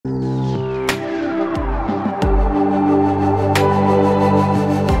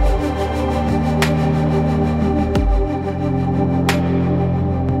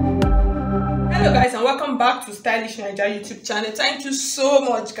Stylish Naija YouTube channel. Thank you so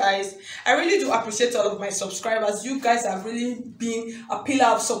much, guys. I really do appreciate all of my subscribers. You guys have really been a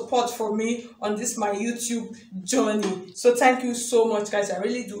pillar of support for me on this my YouTube journey. So thank you so much, guys. I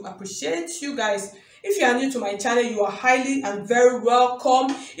really do appreciate you guys. If you are new to my channel, you are highly and very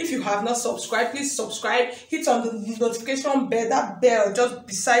welcome. If you have not subscribed, please subscribe. Hit on the notification bell, that bell just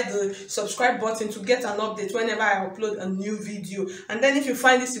beside the subscribe button, to get an update whenever I upload a new video. And then if you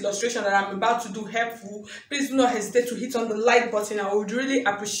find this illustration that I'm about to do helpful, please do not hesitate to hit on the like button. I would really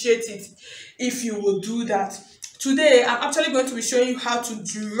appreciate it if you will do that. Today, I'm actually going to be showing you how to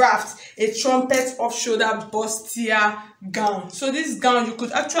draft a trumpet off-shoulder bustier gown. So this gown, you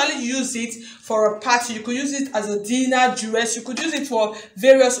could actually use it for a party. You could use it as a dinner dress. You could use it for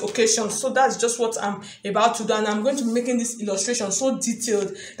various occasions. So that's just what I'm about to do. And I'm going to be making this illustration so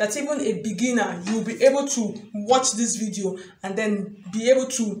detailed that even a beginner, you'll be able to watch this video and then be able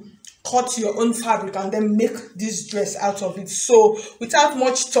to cut your own fabric and then make this dress out of it. So without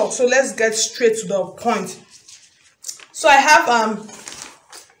much talk, so let's get straight to the point. So I have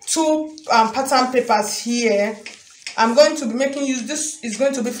two pattern papers here. I'm going to be making use. This is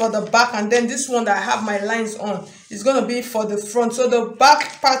going to be for the back, and then this one that I have my lines on is going to be for the front. So the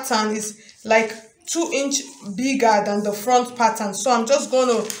back pattern is like 2 inches bigger than the front pattern. So I'm just going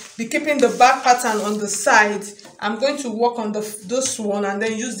to be keeping the back pattern on the side. I'm going to work on this one and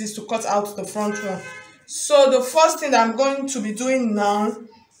then use this to cut out the front one. So the first thing that I'm going to be doing now,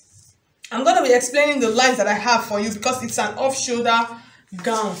 I'm going to be explaining the lines that I have for you because it's an off-shoulder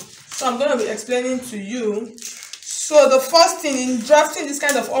gown. So I'm going to be explaining to you. So the first thing in drafting this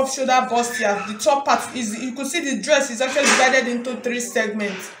kind of off-shoulder bustier, the top part is, you could see the dress is actually divided into 3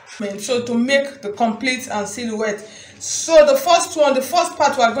 segments. So to make the complete silhouette. So the first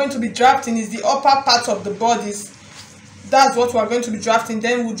part we are going to be drafting is the upper part of the bodies. That's what we are going to be drafting.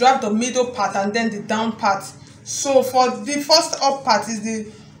 Then we'll draft the middle part and then the down part. So for the first up part is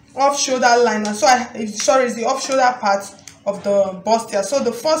the off-shoulder line, and is the off-shoulder part of the bustier. So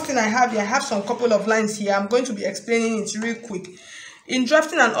the first thing I have here, I have some couple of lines here. I'm going to be explaining it real quick. In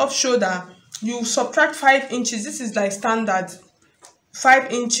drafting an off-shoulder, you subtract 5 inches. This is like standard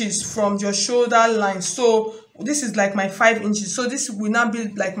 5 inches from your shoulder line. So this is like my 5 inches. So this will now be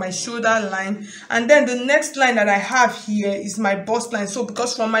like my shoulder line. And then the next line that I have here is my bust line. So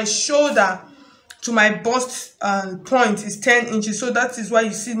because from my shoulder to my bust point is 10 inches. So that is why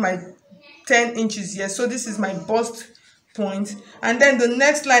you see my 10 inches here. So this is my bust point. And then the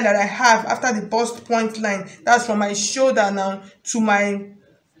next line that I have after the bust point line, that's from my shoulder now to my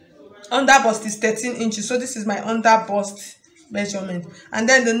under bust is 13 inches. So this is my under bust measurement. And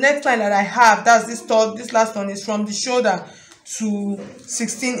then the next line that I have, that's this last one, is from the shoulder to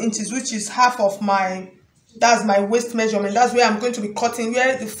 16 inches, which is half of that's my waist measurement. That's where I'm going to be cutting,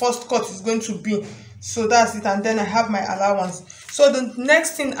 where the first cut is going to be. So that's it. And then I have my allowance. So the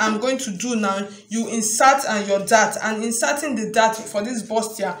next thing I'm going to do now, you insert your dart. And inserting the dart for this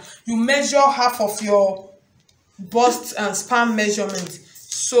bustier, you measure half of your bust span measurement.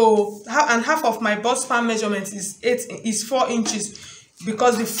 So half of my bust span measurement is 4 inches,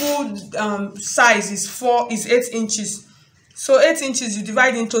 because the full size is 8 inches. So 8 inches you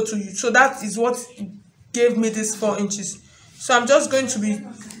divide into 2. So that is what gave me this 4 inches. So I'm just going to be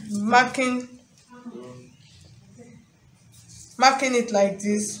marking it like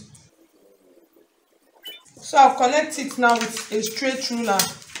this. So I'll connect it now with a straight ruler.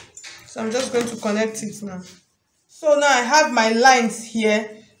 So I'm just going to connect it now. So now I have my lines here.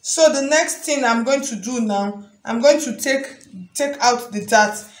 So the next thing I'm going to do now, I'm going to take out the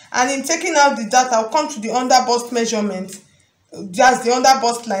dart. And in taking out the dart, I'll come to the under bust measurement. Just the under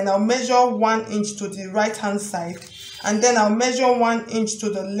bust line, I'll measure 1 inch to the right hand side, and then I'll measure 1 inch to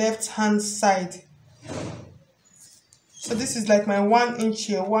the left hand side. So this is like my 1 inch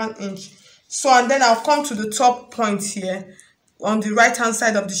here, 1 inch. So and then I'll come to the top point here on the right hand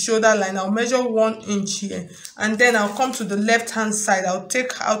side of the shoulder line. I'll measure 1 inch here, and then I'll come to the left hand side. I'll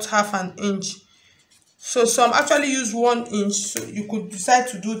take out half an inch. So I'm actually use 1 inch. So you could decide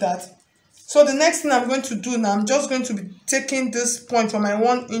to do that. So the next thing I'm going to do now, I'm just going to be taking this point from my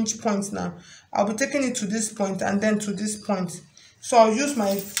 1 inch point now. I'll be taking it to this point and then to this point. So I'll use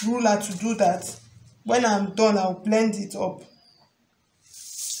my ruler to do that. When I'm done, I'll blend it up.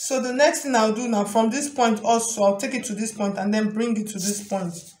 So the next thing I'll do now, from this point also, I'll take it to this point and then bring it to this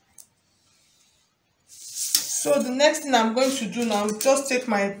point. So the next thing I'm going to do now, just take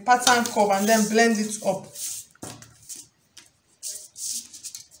my pattern curve and then blend it up.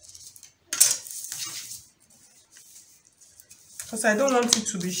 Because I don't want it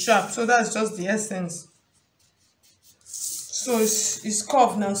to be sharp, so that's just the essence. So it's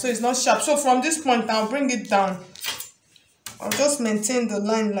curved now, so it's not sharp. So from this point now, bring it down I'll just maintain the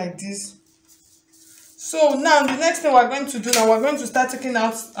line like this. So now the next thing we're going to do now, we're going to start taking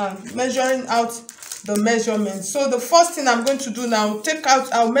out and measuring out the measurement. So the first thing I'm going to do now,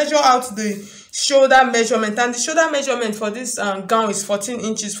 I'll measure out the shoulder measurement, and the shoulder measurement for this gown is 14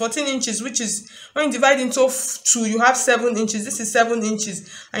 inches. 14 inches, which is, when you divide into 2, you have 7 inches. This is 7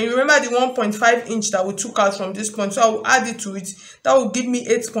 inches, and you remember the 1.5 inch that we took out from this point, so I'll add it to it. That will give me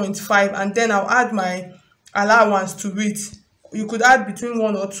 8.5, and then I'll add my allowance to it. You could add between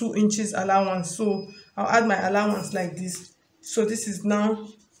 1 or 2 inches allowance, so I'll add my allowance like this. So this is now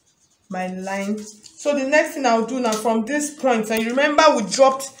my line. So the next thing I'll do now, from this point, and you remember we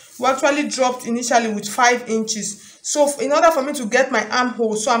actually dropped initially with 5 inches. So in order for me to get my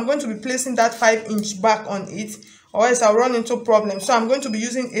armhole, so I'm going to be placing that 5 inch back on it, or else I'll run into problems. So I'm going to be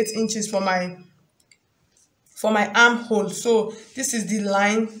using 8 inches for my armhole. So this is the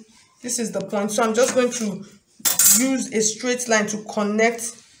line, this is the point. So I'm just going to use a straight line to connect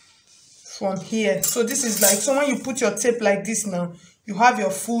from here. So this is like, so when you put your tape like this now, you have your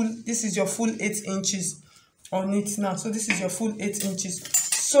full, this is your full 8 inches on it now. So this is your full 8 inches.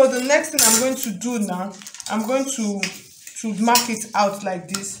 So the next thing I'm going to do now, I'm going to mark it out like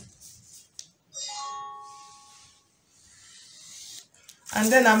this. And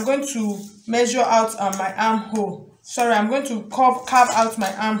then I'm going to measure out my armhole. Sorry, I'm going to carve out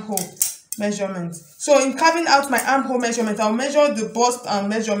my armhole measurement. So in carving out my armhole measurement, I'll measure the bust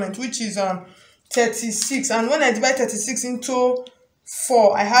measurement, which is 36. And when I divide 36 into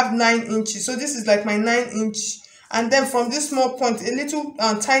 4, I have 9 inches. So this is like my 9 inch. And then from this small point, a little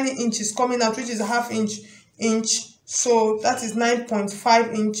tiny inch is coming out, which is a half inch. So that is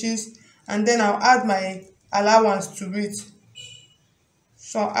 9.5 inches. And then I'll add my allowance to it.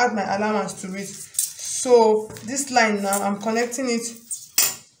 So I'll add my allowance to it. So this line now, I'm connecting it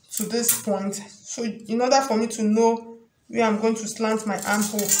to this point. So in order for me to know where I'm going to slant my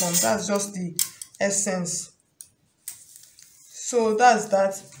armhole from, that's just the essence. So that's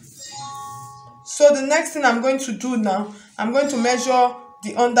that. So the next thing I'm going to do now, I'm going to measure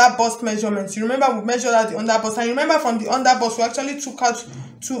the under bust measurements. You remember we measured out the under bust, and you remember from the under bust we actually took out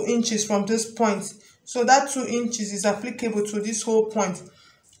 2 inches from this point. So that 2 inches is applicable to this whole point.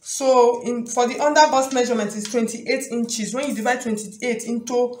 So for the under bust measurement is 28 inches. When you divide 28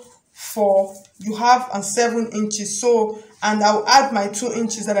 into 4, you have 7 inches. So, and I'll add my 2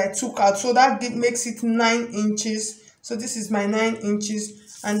 inches that I took out, so that makes it 9 inches. So this is my 9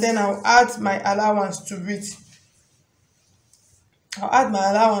 inches, and then I'll add my allowance to it. I'll add my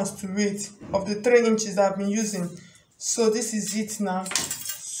allowance to it of the 3 inches that I've been using. So this is it now.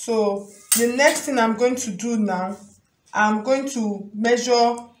 So the next thing I'm going to do now, I'm going to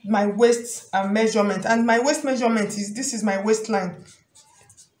measure my waist measurement, and my waist measurement is, this is my waistline.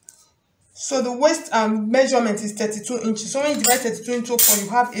 So the waist measurement is 32 inches. So when you divide 32 into 4, you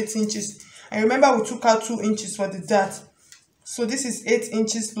have 8 inches. And remember we took out 2 inches for the dart. So this is 8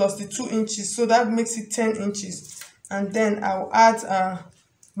 inches plus the 2 inches. So that makes it 10 inches. And then I'll add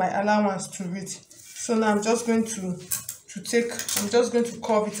my allowance to it. So now I'm just going to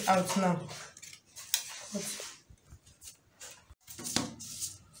curve it out now.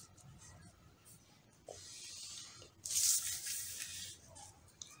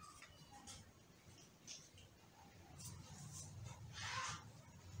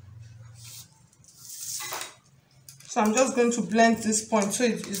 So I'm just going to blend this point so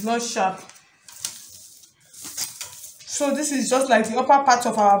it is not sharp. So this is just like the upper part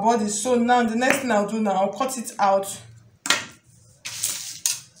of our body. So now the next thing I'll do now, I'll cut it out.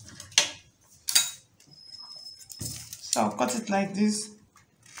 So I'll cut it like this.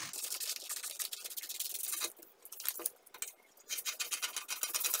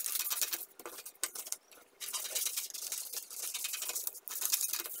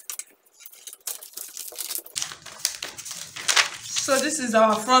 So this is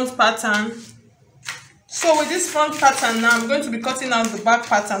our front pattern. So with this front pattern now, I'm going to be cutting out the back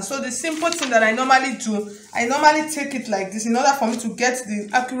pattern. So the simple thing that I normally do, I normally take it like this. In order for me to get the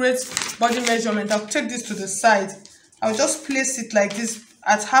accurate body measurement, I'll take this to the side. I'll just place it like this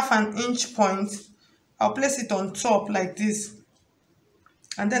at half an inch point. I'll place it on top like this.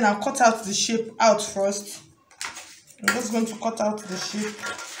 And then I'll cut out the shape out first. I'm just going to cut out the shape.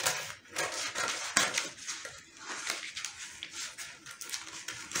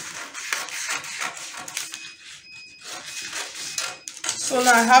 So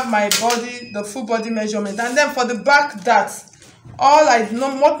now I have my body, the full body measurement. And then for the back dart,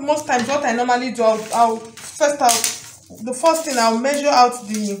 most times what I normally do, the first thing I'll measure out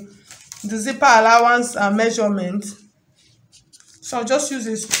the zipper allowance measurement. So I'll just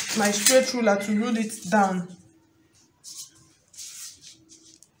use my straight ruler to rule it down.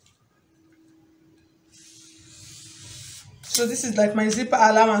 So this is like my zipper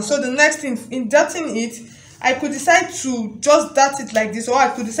allowance. So the next thing, in darting it, I could decide to just dart it like this, or I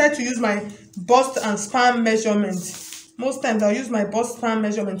could decide to use my bust and span measurement. Most times I'll use my bust span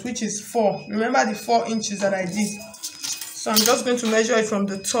measurement, which is 4. Remember the 4 inches that I did. So I'm just going to measure it from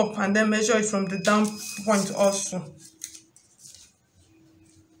the top and then measure it from the down point also.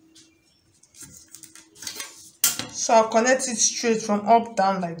 So I'll connect it straight from up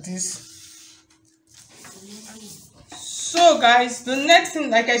down like this. So guys, the next thing,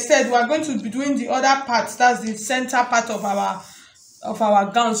 like I said, we are going to be doing the other part. That's the center part of our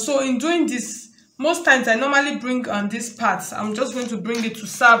gown. So in doing this, most times I normally bring on this part. I'm just going to bring it to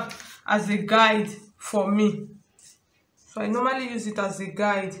serve as a guide for me. So I normally use it as a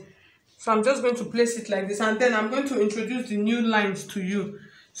guide. So I'm just going to place it like this, and then I'm going to introduce the new lines to you.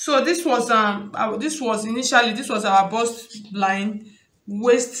 So this was initially our bust line,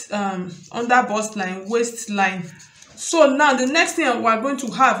 waist, under bust line, waistline. So now the next thing we are going to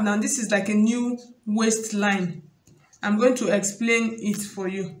have now, this is like a new waistline. I'm going to explain it for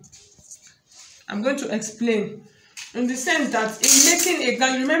you. I'm going to explain in the sense that in making a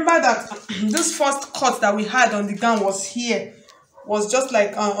gown, you remember that this first cut that we had on the gown was here, was just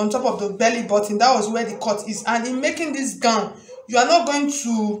like on top of the belly button. That was where the cut is. And in making this gown, you are not going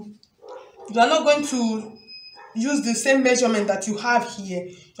to use the same measurement that you have here.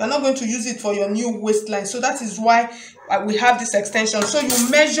 You are not going to use it for your new waistline. So that is why we have this extension. So you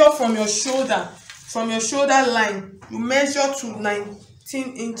measure from your shoulder line, you measure to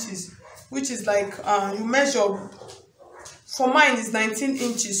 19 inches, which is like you measure, for mine is 19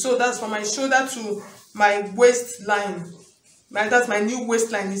 inches. So that's from my shoulder to my waistline. That's my new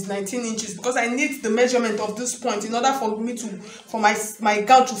waistline is 19 inches, because I need the measurement of this point in order for me for my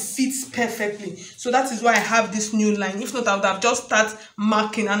gown to fit perfectly. So that is why I have this new line. If not, I would have just start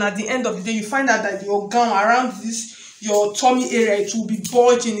marking, and at the end of the day you find out that your gown around your tummy area, it will be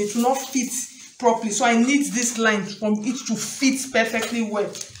bulging, it will not fit properly. So I need this line from it to fit perfectly well.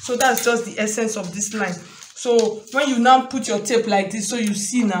 So that's just the essence of this line. So when you now put your tape like this, so you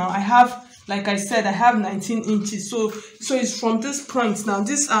see now I have, like I said, I have 19 inches. So it's from this point now,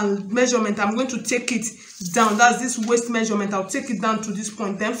 this measurement, I'm going to take it down. That's this waist measurement. I'll take it down to this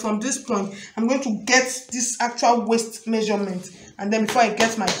point. Then from this point, I'm going to get this actual waist measurement. And then before I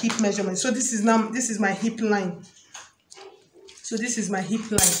get my hip measurement. So this is my hip line. So this is my hip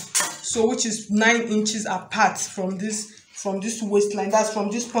line. So which is 9 inches apart from this waistline. That's from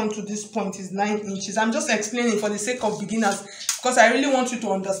this point to this point is 9 inches. I'm just explaining for the sake of beginners, because I really want you to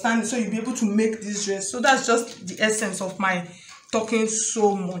understand it, so you'll be able to make this dress. So that's just the essence of my talking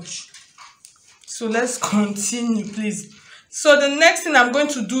so much. So let's continue, please. So the next thing I'm going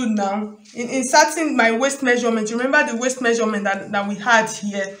to do now, in inserting my waist measurement, you remember the waist measurement that we had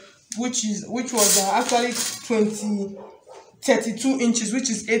here, which was actually 32 inches,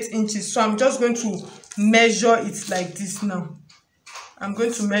 which is 8 inches. So I'm just going to measure it like this now. I'm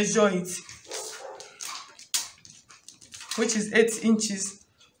going to measure it, which is 8 inches.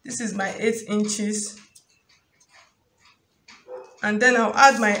 This is my 8 inches. And then I'll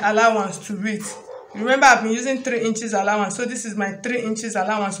add my allowance to it. Remember, I've been using 3 inches allowance. So this is my 3 inches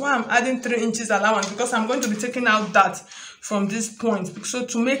allowance. Why I'm adding 3 inches allowance? Because I'm going to be taking out that from this point. So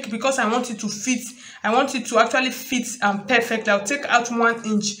because I want it to fit, I want it to actually fit perfectly. I'll take out 1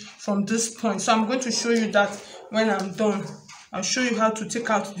 inch from this point. So I'm going to show you that when I'm done. I'll show you how to take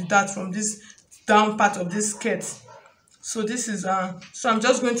out the dart from this down part of this skirt. So this is so I'm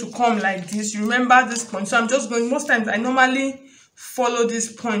just going to come like this. You remember this point. So I'm just going, most times I normally follow this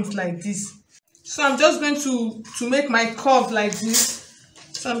point like this. So I'm just going to make my curve like this.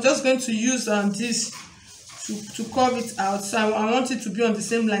 So I'm just going to use this to curve it out. So I want it to be on the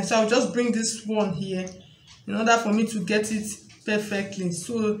same line. So I'll just bring this one here in order for me to get it perfectly.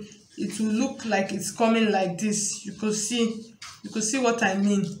 So it will look like it's coming like this. You could see what I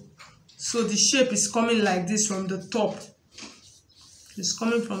mean. So the shape is coming like this from the top. It's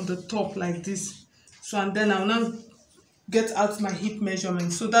coming from the top like this. So and then I'll now get out my hip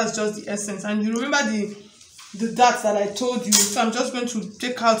measurement. So that's just the essence. And you remember the darts that I told you. So I'm just going to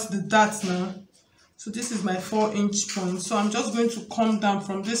take out the darts now. So this is my 4-inch point. So I'm just going to come down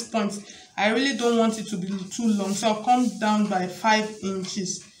from this point. I really don't want it to be too long. So I'll come down by 5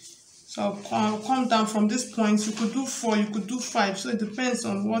 inches. So I'll come down from this point. You could do 4, you could do 5. So it depends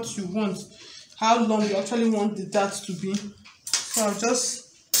on what you want, how long you actually want the darts to be. So I'll just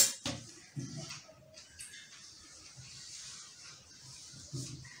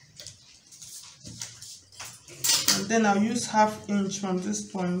and then I'll use 1/2 inch from this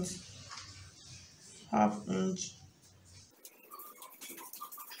point. 1/2 inch.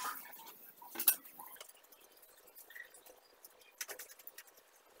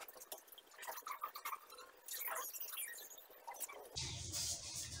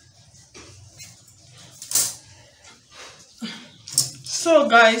 So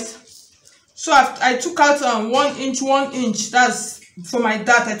guys, so I took out 1 inch, that's for my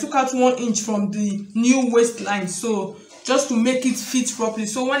dart. I took out 1 inch from the new waistline, so just to make it fit properly.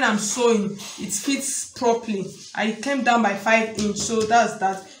 So when I'm sewing, it fits properly. I came down by 5 inch, so that's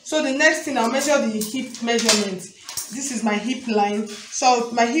that. So the next thing, I'll measure the hip measurement. This is my hip line.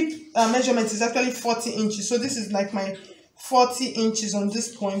 So my hip measurement is actually 40 inches. So this is like my 40 inches on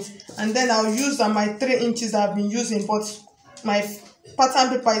this point, and then I'll use my 3 inches that I've been using, but my pattern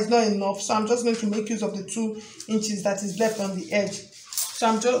paper is not enough, so I'm just going to make use of the 2 inches that is left on the edge. So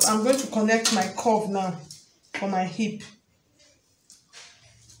I'm going to connect my curve now for my hip.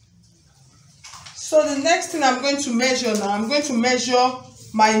 So the next thing I'm going to measure now, I'm going to measure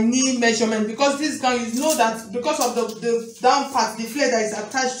my knee measurement, because this gown, you know that because of the down part, the flare that is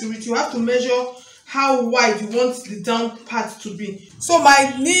attached to it, you have to measure how wide you want the down part to be. So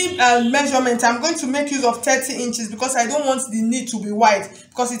my knee measurement, I'm going to make use of 30 inches because I don't want the knee to be wide,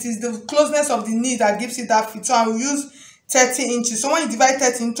 because it is the closeness of the knee that gives it that fit. So I will use 30 inches. So when you divide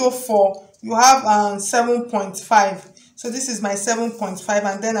 30 into 4, you have 7.5. So this is my 7.5,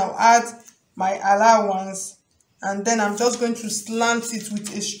 and then I'll add my allowance, and then I'm just going to slant it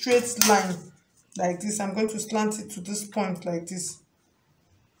with a straight line like this. I'm going to slant it to this point like this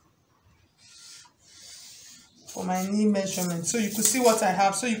for my knee measurement, so you could see what I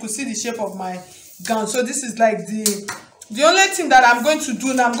have. So you could see the shape of my gown. So this is like the only thing that I'm going to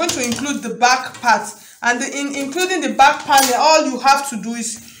do now, I'm going to include the back part, and in including the back panel, all you have to do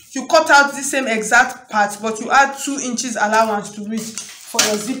is you cut out the same exact part, but you add 2 inches allowance to it for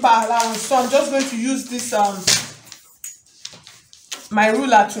your zipper allowance. So I'm just going to use this my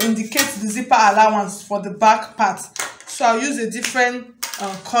ruler to indicate the zipper allowance for the back part. So I'll use a different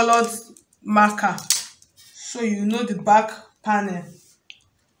colored marker, so you know the back panel.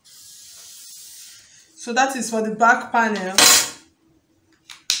 So that is for the back panel.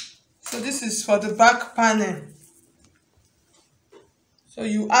 So this is for the back panel. So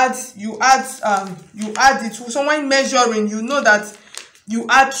you add it. So when measuring, you know that you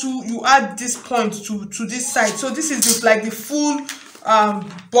add this point to this side. So this is like the full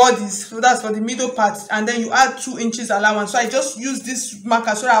bodies, so that's for the middle part, and then you add 2 inches allowance. So I just use this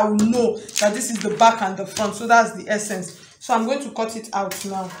marker so that I will know that this is the back and the front. So that's the essence. So I'm going to cut it out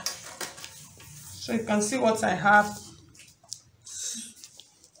now, so you can see what I have.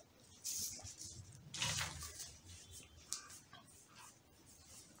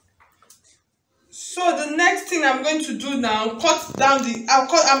 So the next thing I'm going to do now, I'm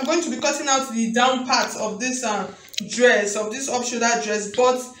going to be cutting out the down part of this dress, of this off-shoulder dress,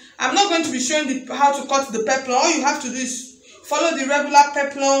 but I'm not going to be showing how to cut the peplum. All you have to do is follow the regular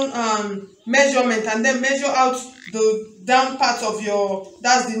peplum measurement, and then measure out the down part of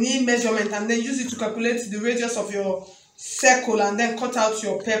that's the knee measurement, and then use it to calculate the radius of your circle, and then cut out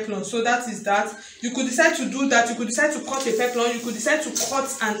your peplum. So that is that. You could decide to do that. You could decide to cut a peplum. You could decide to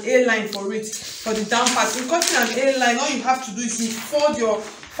cut an A-line for it, for the down part. In cutting an A-line, all you have to do is you fold your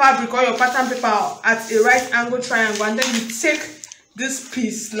fabric or your pattern paper at a right angle triangle, and then you take this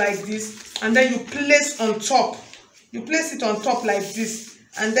piece like this, and then you place on top. You place it on top like this,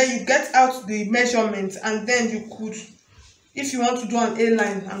 and then you get out the measurement, and then you could, if you want to do an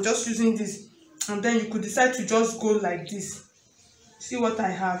A-line, I'm just using this, and then you could decide to just go like this. See what I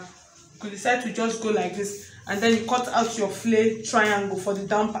have? You could decide to just go like this, and then you cut out your flare triangle for the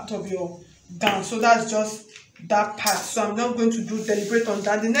down part of your gown. So that's just that part. So I'm not going to deliberate on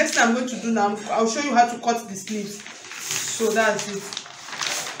that. The next thing I'm going to do now, I'll show you how to cut the sleeves. So that's it.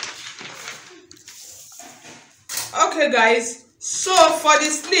 Okay guys, so for the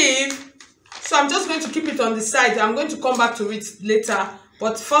sleeve, so I'm just going to keep it on the side. I'm going to come back to it later,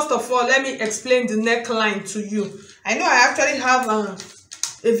 but first of all, let me explain the neckline to you. I know I actually have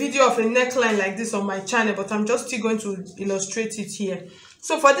a video of a neckline like this on my channel, but I'm just still going to illustrate it here.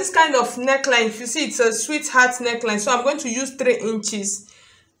 So for this kind of neckline, if you see, it's a sweetheart neckline. So I'm going to use 3 inches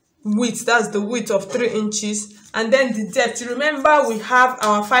width. That's the width of 3 inches. And then the depth. You remember we have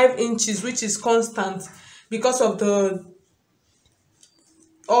our 5 inches, which is constant because of the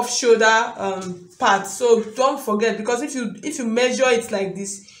off-shoulder part. So don't forget, because if you measure it like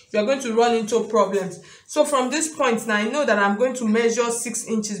this, you are going to run into problems. So from this point now, I know that I'm going to measure 6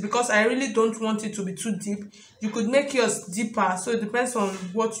 inches because I really don't want it to be too deep. You could make yours deeper, so it depends on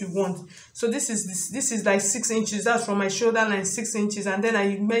what you want. So this is like 6 inches. That's from my shoulder line, 6 inches, and then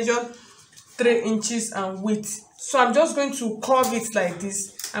I measured 3 inches and width. So I'm just going to curve it like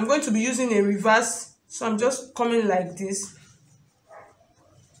this. I'm going to be using a reverse, so I'm just coming like this.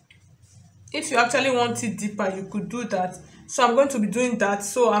 If you actually want it deeper, you could do that. So I'm going to be doing that.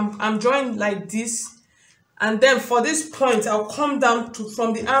 So I'm drawing like this, And then for this point, I'll come down to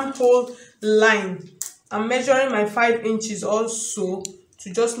from the armhole line. I'm measuring my 5 inches also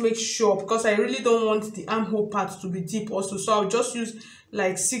to just make sure, because I really don't want the armhole part to be deep also. So I'll just use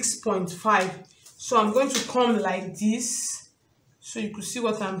like 6.5. So I'm going to come like this so you could see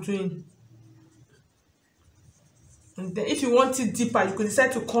what I'm doing. And then if you want it deeper, you could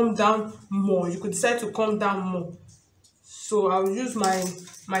decide to come down more. You could decide to come down more. So I'll use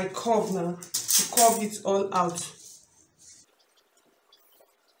my curve now to curve it all out.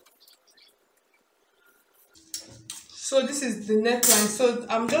 So this is the neckline. So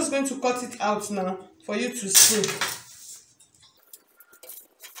I'm just going to cut it out now for you to see.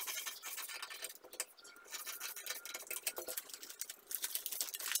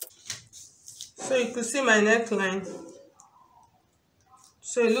 So you can see my neckline.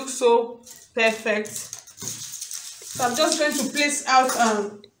 So it looks so perfect. So I'm just going to place out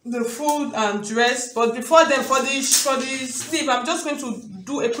the full dress. But before then, for the sleeve, I'm just going to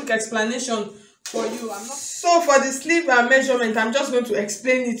do a quick explanation for you. So for the sleeve measurement, I'm just going to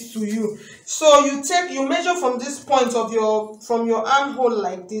explain it to you. So you measure from this point of from your armhole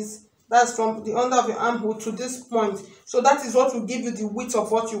like this. That's from the under of your armhole to this point. So that is what will give you the width of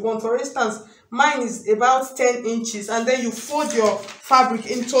what you want. For instance, mine is about 10 inches, and then you fold your fabric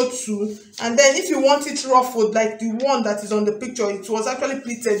into 2, and then if you want it ruffled like the one that is on the picture, it was actually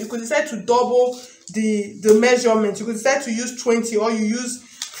pleated, you could decide to double the measurement. You could decide to use 20 or you use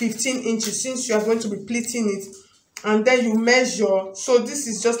 15 inches since you are going to be pleating it, and then you measure. So this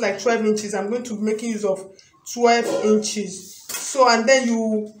is just like 12 inches. I'm going to be making use of 12 inches. So and then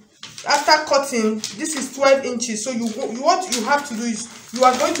after cutting, this is 12 inches. So what you have to do is you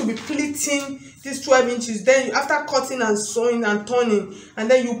are going to be pleating this 12 inches. Then after cutting and sewing and turning, and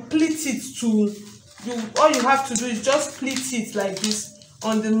then you pleat it to all you have to do is just pleat it like this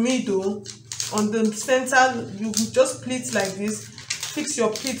on the middle, on the center. You just pleat like this, fix your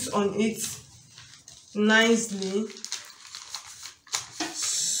pleats on it nicely.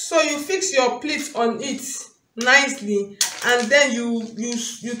 So you fix your pleats on it nicely, and then you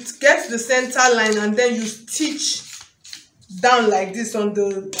get the center line, and then you stitch down like this on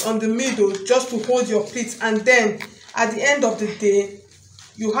the middle just to hold your pleats. And then at the end of the day,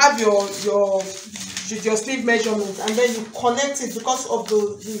 you have your sleeve measurement, and then you connect it because of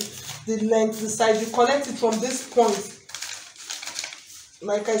the length, the size. You connect it from this point,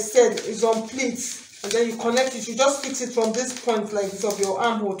 like I said, it's on pleats, and then you connect it. You just fix it from this point like this of your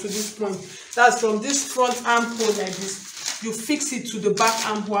armhole to this point. That's from this front armhole like this. You fix it to the back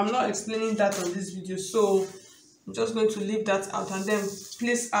armhole. I'm not explaining that on this video, so I'm just going to leave that out, and then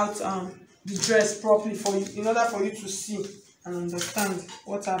place out the dress properly for you, in order for you to see and understand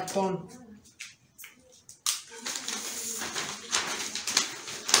what I've done.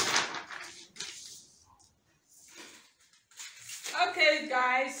 Okay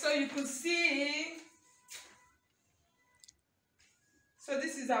guys, so you could see, so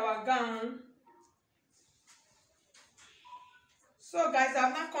this is our gown. So guys,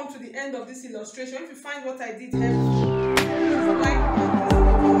 I've now come to the end of this illustration. If you find what I did helpful, please like